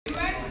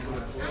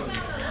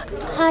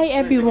Hi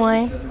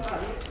everyone.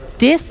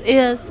 This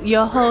is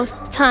your host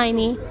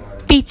Tiny,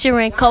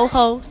 featuring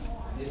co-host,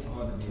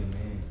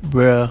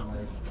 Bruh.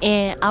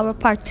 and our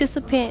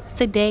participants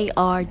today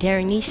are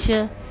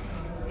Darrenisha,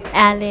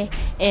 Alan,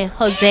 and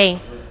Jose.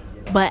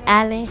 But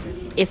Alan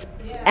is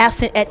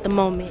absent at the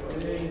moment,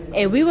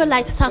 and we would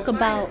like to talk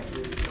about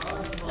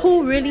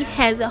who really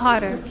has it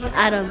harder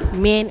out of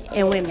men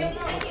and women.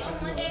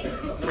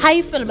 How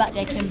you feel about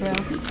that, Kimbrell?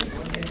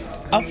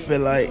 I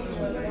feel like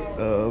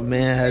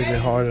man has it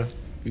harder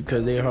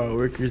because they're hard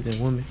workers than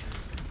women.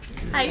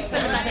 How you feel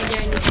about that,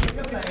 Darrenisha?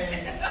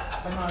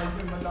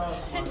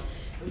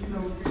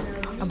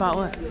 About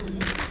what?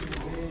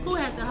 Who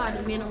has it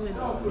harder, men or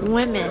women?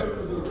 Women.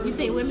 You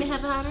think women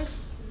have it harder?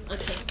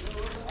 Okay.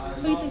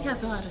 Who do you think have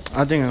it harder?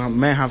 I think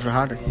men have it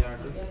harder.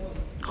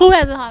 Who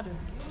has it harder?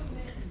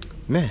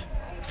 Men.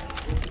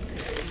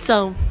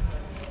 So,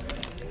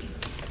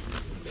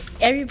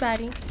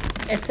 everybody,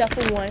 except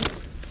for one,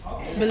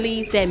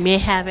 believes that men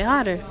have it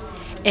harder.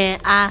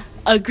 And I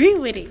agree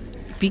with it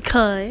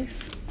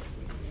because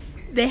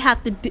they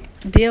have to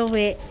deal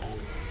with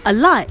a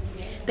lot.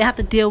 They have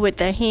to deal with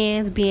their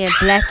hands being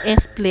black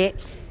and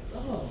split,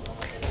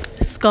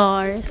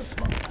 scars,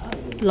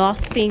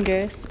 lost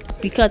fingers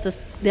because of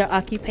their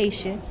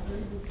occupation.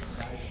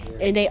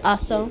 And they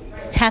also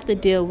have to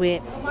deal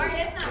with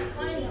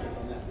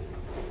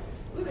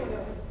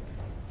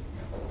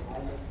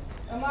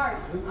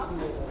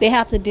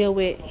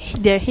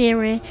their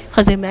hearing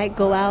because they might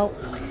go out,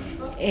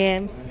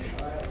 and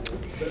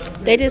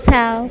they just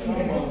have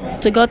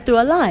to go through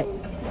a lot.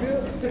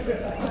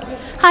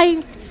 How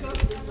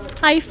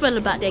you feel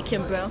about that,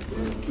 Kimbrell?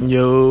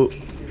 Yo,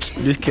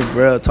 this kid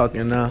Bruh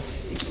talking now.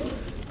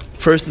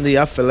 Personally,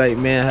 I feel like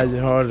man has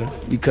it harder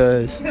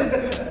because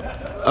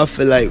I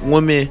feel like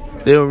women,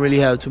 they don't really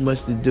have too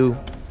much to do.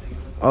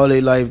 All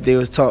their life they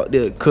was taught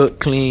to cook,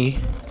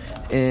 clean,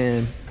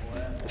 and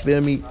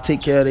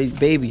take care of their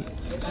baby.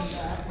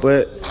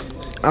 But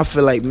I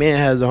feel like man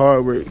has the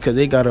hard work because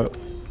they gotta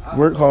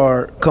work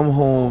hard, come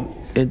home,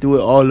 and do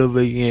it all over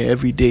again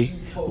every day,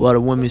 while the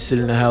women sit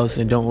in the house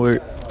and don't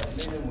work.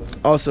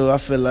 Also, I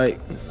feel like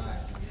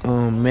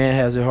man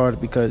has it harder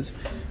because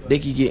they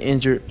can get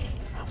injured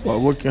while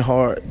working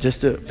hard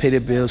just to pay the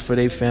bills for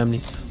their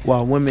family,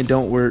 while women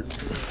don't work.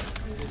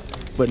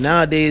 But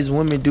nowadays,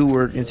 women do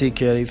work and take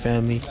care of their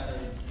family.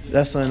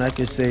 That's something I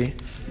can say.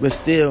 But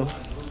still,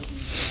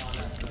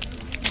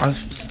 I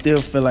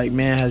still feel like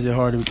man has it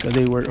harder because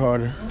they work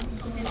harder.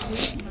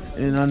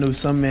 And I know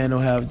some men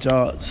don't have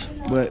jobs,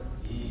 but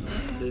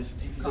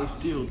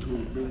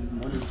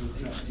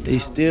they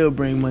still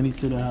bring money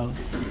to the house.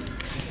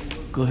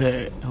 Go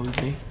ahead,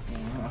 Jose.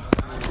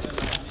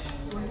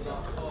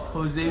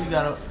 Jose, we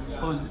got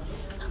Jose.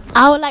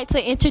 I would like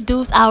to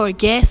introduce our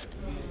guest,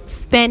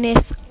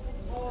 Spanish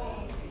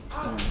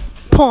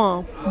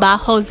poem by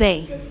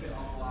Jose.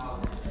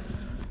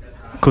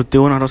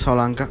 Cultivo una rosa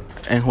blanca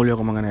en julio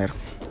como en enero.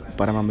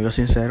 Para mi amigo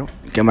sincero,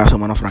 que me hace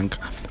mano franca.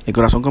 El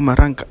corazón que me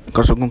arranca, el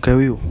corazón con que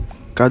vivo.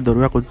 Cada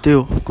día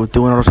cultivo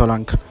una rosa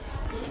blanca.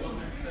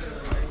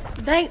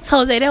 Thanks,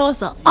 Jose. That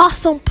was an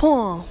awesome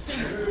poem.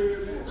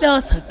 That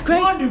was a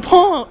great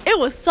poem. It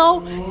was so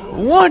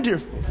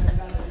Wonderful.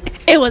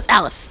 It was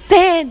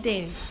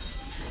outstanding.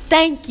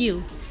 Thank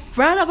you.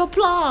 Round of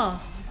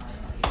applause.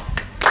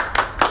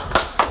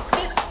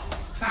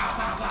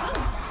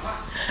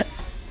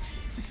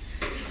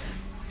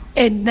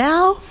 And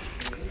now,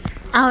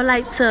 I would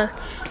like to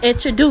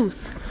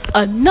introduce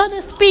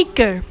another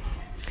speaker.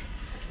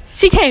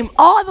 She came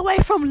all the way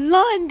from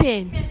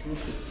London.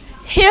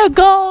 Here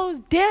goes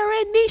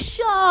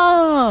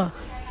Darrenisha.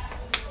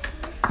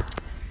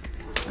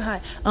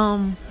 Hi.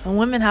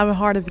 Women have it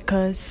harder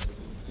because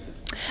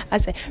I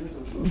say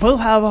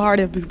both have it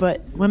harder,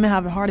 but women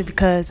have it harder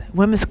because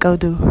women go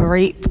through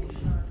rape,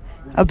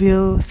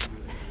 abuse,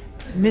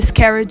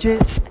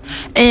 miscarriages,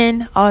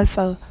 and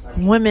also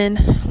women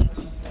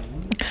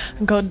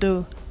go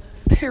through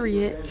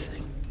periods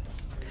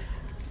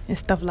and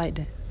stuff like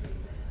that.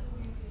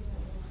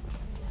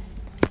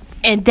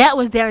 And that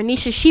was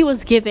Darrenisha. She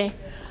was giving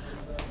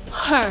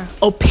her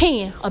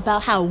opinion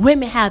about how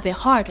women have it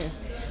harder.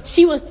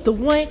 She was the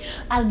one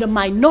out of the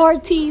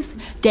minorities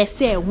that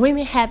said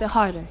women have it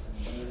harder.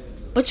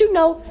 But you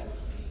know,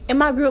 in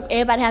my group,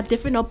 everybody have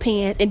different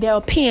opinions, and their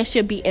opinions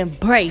should be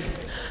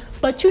embraced.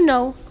 But you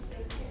know,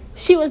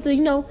 she was,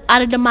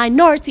 out of the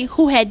minority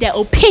who had that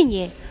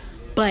opinion.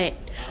 But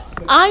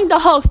I'm the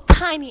host,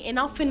 Tiny, and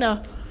I'm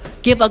finna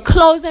give a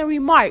closing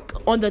remark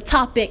on the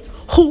topic,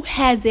 who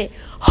has it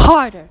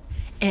harder?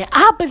 And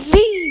I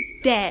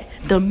believe that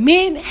the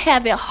men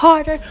have it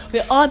harder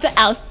with all the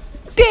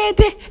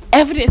outstanding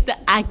evidence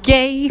that I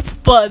gave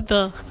for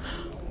the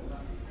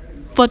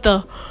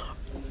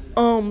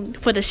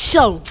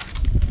show.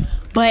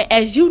 But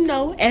as you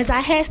know, as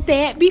I had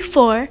said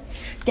before,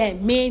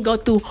 that men go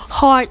through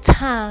hard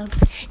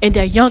times in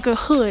their younger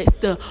hoods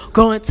to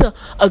grow into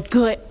a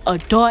good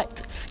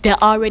adult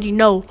that already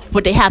know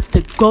what they have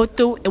to go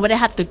through and what they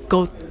have to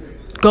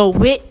go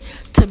with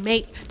to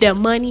make their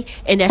money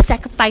and their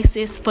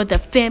sacrifices for their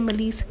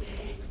families.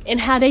 and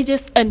how they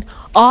just an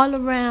all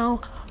around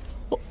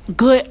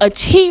good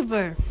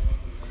achiever.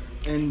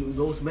 And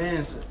those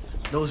men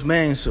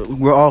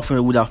were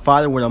often without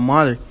father, without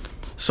mother,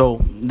 so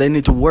they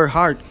need to work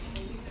hard.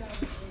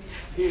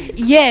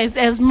 Yes,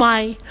 as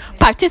my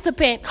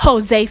participant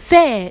Jose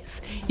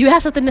says. You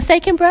have something to say,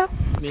 Kim, bro?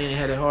 Men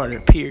had it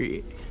harder.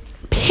 Period.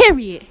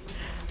 Period.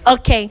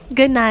 Okay,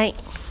 good night.